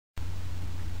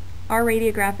Our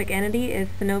radiographic entity is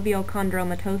Synovial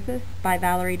Chondromatosis by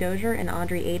Valerie Dozier and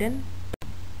Audrey Aiden.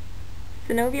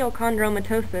 Synovial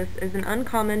chondromatosis is an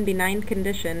uncommon benign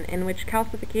condition in which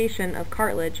calcification of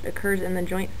cartilage occurs in the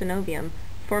joint synovium,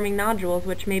 forming nodules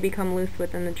which may become loose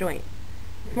within the joint.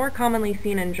 It's more commonly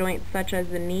seen in joints such as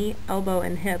the knee, elbow,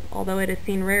 and hip, although it is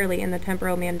seen rarely in the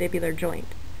temporomandibular joint.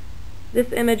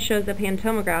 This image shows a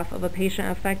pantomograph of a patient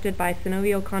affected by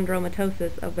synovial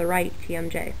chondromatosis of the right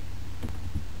TMJ.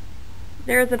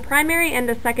 There is a primary and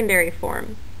a secondary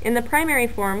form. In the primary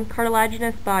form,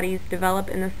 cartilaginous bodies develop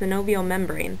in the synovial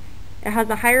membrane. It has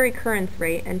a higher recurrence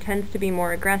rate and tends to be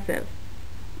more aggressive.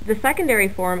 The secondary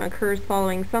form occurs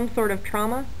following some sort of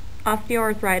trauma,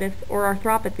 osteoarthritis, or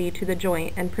arthropathy to the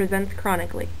joint and presents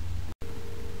chronically.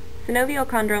 Synovial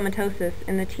chondromatosis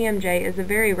in the TMJ is a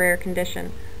very rare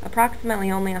condition.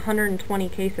 Approximately only 120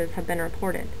 cases have been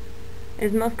reported. It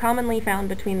is most commonly found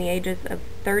between the ages of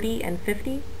 30 and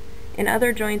 50. In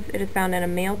other joints, it is found in a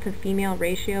male-to-female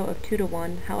ratio of 2 to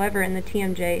 1. However, in the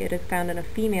TMJ, it is found in a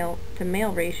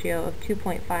female-to-male ratio of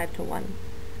 2.5 to 1.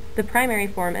 The primary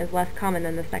form is less common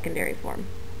than the secondary form.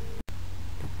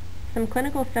 Some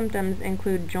clinical symptoms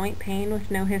include joint pain with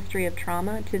no history of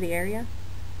trauma to the area,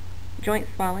 joint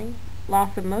swelling,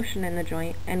 loss of motion in the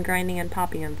joint, and grinding and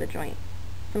popping of the joint.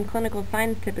 Some clinical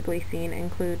signs typically seen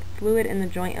include fluid in the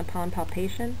joint upon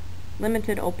palpation,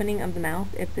 limited opening of the mouth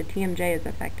if the TMJ is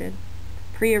affected,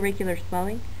 preauricular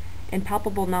swelling, and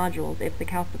palpable nodules if the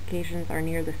calcifications are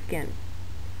near the skin.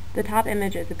 The top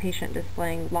image is a patient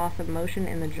displaying loss of motion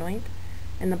in the joint,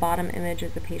 and the bottom image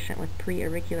is a patient with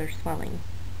preauricular swelling.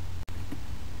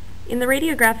 In the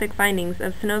radiographic findings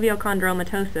of synovial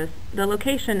chondromatosis, the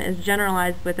location is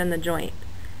generalized within the joint.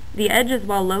 The edge is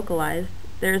well localized.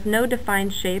 There is no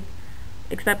defined shape,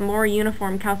 except more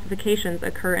uniform calcifications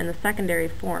occur in the secondary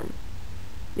form.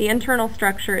 The internal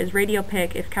structure is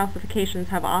radiopaque if calcifications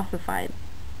have ossified.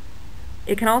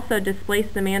 It can also displace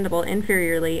the mandible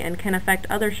inferiorly and can affect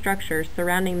other structures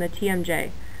surrounding the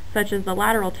TMJ, such as the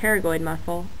lateral pterygoid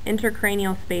muscle,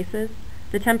 intercranial spaces,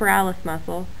 the temporalis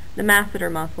muscle, the masseter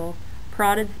muscle,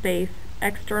 parotid space,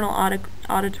 external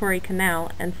auditory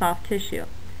canal, and soft tissue.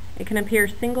 It can appear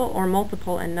single or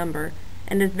multiple in number,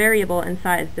 and is variable in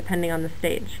size depending on the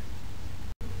stage.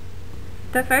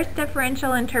 The first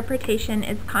differential interpretation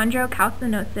is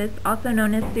chondrocalcinosis, also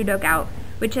known as pseudogout,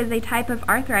 which is a type of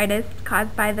arthritis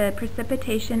caused by the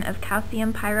precipitation of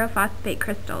calcium pyrophosphate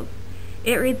crystals.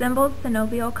 It resembles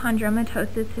synovial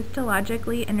chondromatosis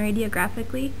histologically and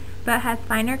radiographically, but has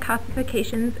finer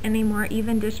calcifications and a more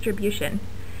even distribution.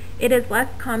 It is less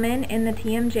common in the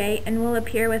TMJ and will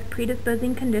appear with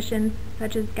predisposing conditions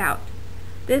such as gout.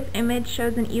 This image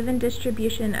shows an even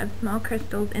distribution of small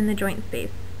crystals in the joint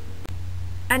space.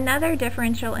 Another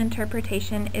differential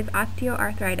interpretation is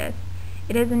osteoarthritis.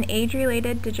 It is an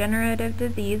age-related degenerative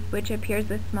disease which appears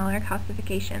with smaller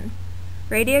calcifications.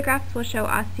 Radiographs will show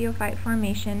osteophyte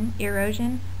formation,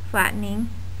 erosion, flattening,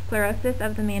 sclerosis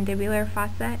of the mandibular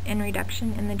fossa, and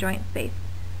reduction in the joint space.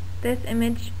 This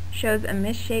image shows a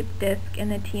misshaped disc in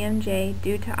the TMJ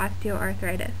due to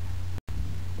osteoarthritis.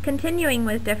 Continuing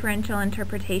with differential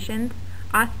interpretations,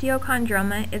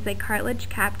 osteochondroma is a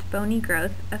cartilage-capped bony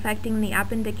growth affecting the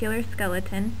appendicular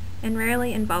skeleton and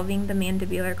rarely involving the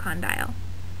mandibular condyle.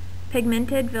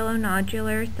 Pigmented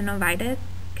villonodular synovitis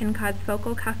can cause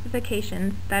focal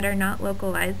calcifications that are not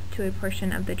localized to a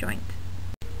portion of the joint.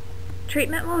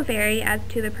 Treatment will vary as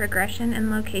to the progression and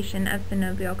location of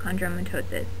synovial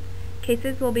chondromatosis.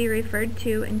 Cases will be referred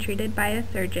to and treated by a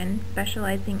surgeon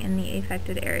specializing in the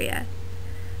affected area.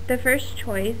 The first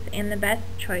choice and the best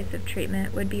choice of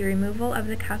treatment would be removal of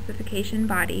the calcification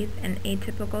bodies and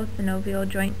atypical synovial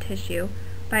joint tissue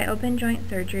by open joint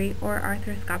surgery or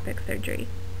arthroscopic surgery.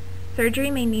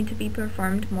 Surgery may need to be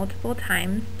performed multiple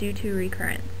times due to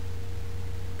recurrence.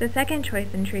 The second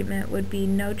choice in treatment would be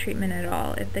no treatment at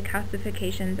all if the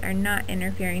calcifications are not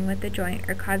interfering with the joint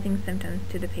or causing symptoms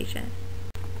to the patient.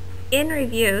 In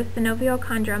review, synovial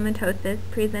chondromatosis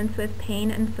presents with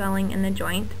pain and swelling in the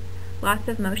joint, loss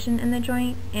of motion in the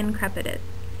joint, and crepitus.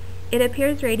 It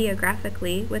appears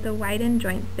radiographically with a widened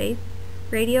joint space,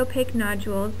 radiopaque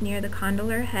nodules near the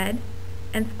condylar head,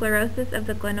 and sclerosis of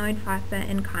the glenoid fossa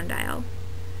and condyle.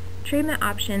 Treatment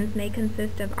options may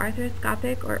consist of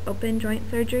arthroscopic or open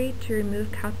joint surgery to remove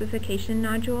calcification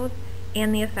nodules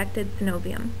and the affected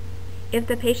synovium. If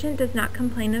the patient does not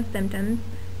complain of symptoms,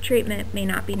 treatment may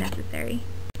not be necessary.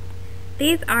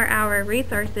 These are our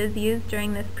resources used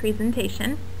during this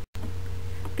presentation.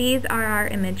 These are our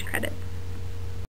image credits.